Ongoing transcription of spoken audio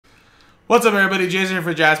What's up, everybody? Jason here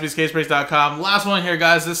for jaspyscasebreaks.com. Last one here,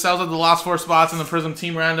 guys. This sells at the last 4 spots in the Prizm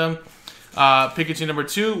Team Random. Pikachu number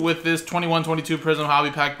 2 with this 21-22 Prizm Hobby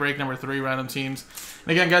Pack break number 3 random teams.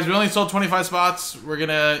 And again, guys, we only sold 25 spots. We're going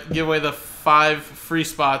to give away the 5 free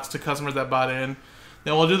spots to customers that bought in.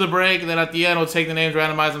 Then we'll do the break, and then at the end, we'll take the names,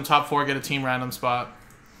 randomize them, top 4, get a team random spot.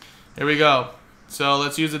 Here we go. So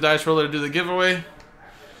let's use the dice roller to do the giveaway.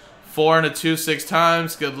 4 and a 2, 6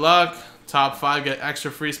 times. Good luck. Top 5 get extra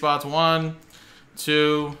free spots. 1,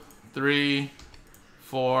 2, 3,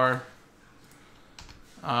 4.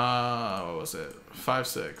 What was it? 5,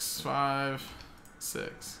 6. 5,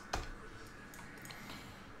 6.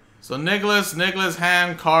 So Nicholas,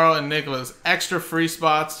 Han, Carl, and Nicholas. Extra free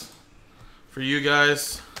spots for you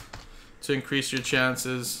guys to increase your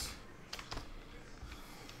chances.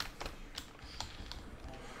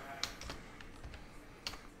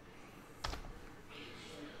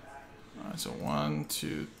 Alright, so 1,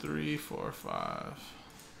 2, 3, 4, 5.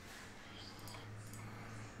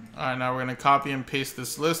 Alright, now we're going to copy and paste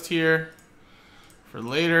this list here for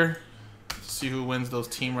later. See who wins those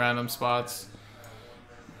team random spots.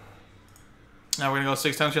 Now we're going to go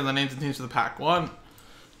 6 times here on the names and teams of the pack. 1,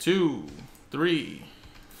 2, 3,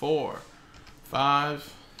 4,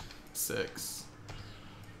 5, 6.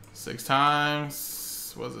 6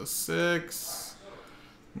 times. Was it 6?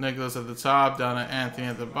 Nicholas at the top, down to Anthony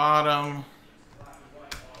at the bottom.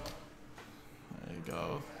 There you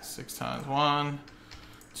go. 6 times. 1,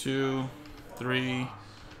 2, 3,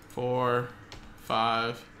 4,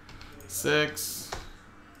 5, 6.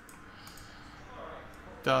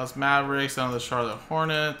 Dallas Mavericks down to the Charlotte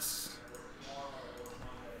Hornets.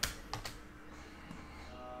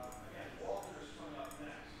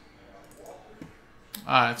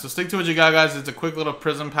 Alright, so stick to what you got, guys. It's a quick little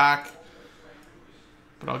Prizm pack.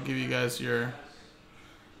 But I'll give you guys your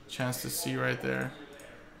chance to see right there.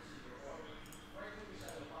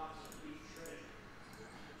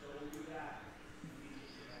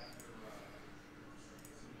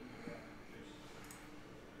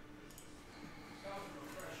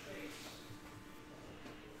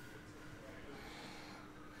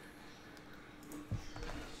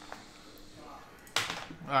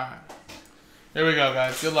 Alright. Here we go,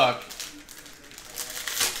 guys. Good luck.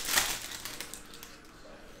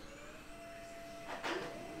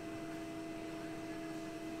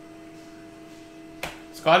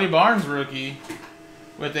 Scotty Barnes rookie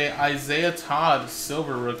with a Isaiah Todd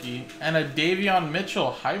silver rookie and a Davion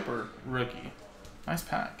Mitchell hyper rookie. Nice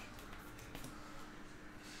pack.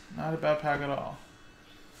 Not a bad pack at all.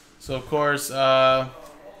 So of course,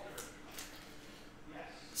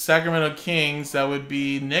 Sacramento Kings, that would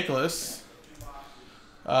be Nicholas.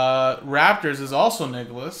 Raptors is also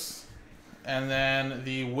Nicholas. And then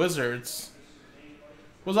the Wizards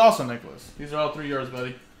was also Nicholas. These are all 3 yours,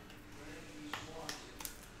 buddy.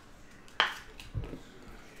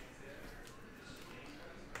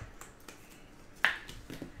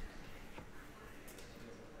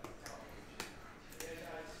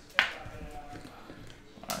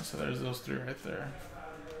 So there's those 3 right there.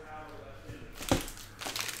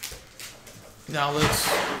 Now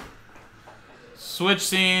let's switch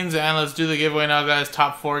scenes and let's do the giveaway now, guys.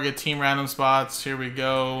 Top 4 get team random spots. Here we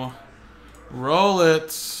go. Roll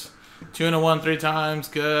it. 2 and a 1 3 times.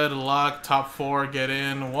 Good luck. Top 4 get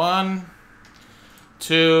in. 1,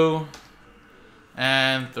 2,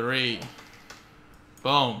 and 3.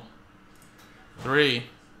 Boom. 3.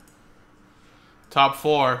 Top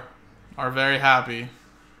 4 are very happy.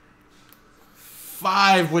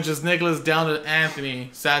 5, which is Nicholas down to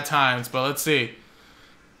Anthony. Sad times, but let's see.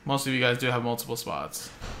 Most of you guys do have multiple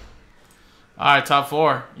spots. Alright, top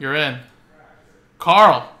 4. You're in.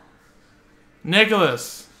 Carl.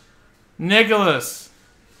 Nicholas. Nicholas.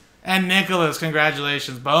 And Nicholas.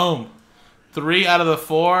 Congratulations. Boom. 3 out of the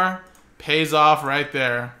 4 pays off right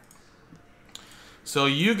there. So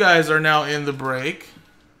you guys are now in the break.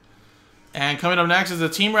 And coming up next is the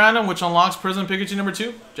team random, which unlocks Prizm Pikachu number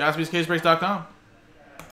 2. jaspyscasebreaks.com.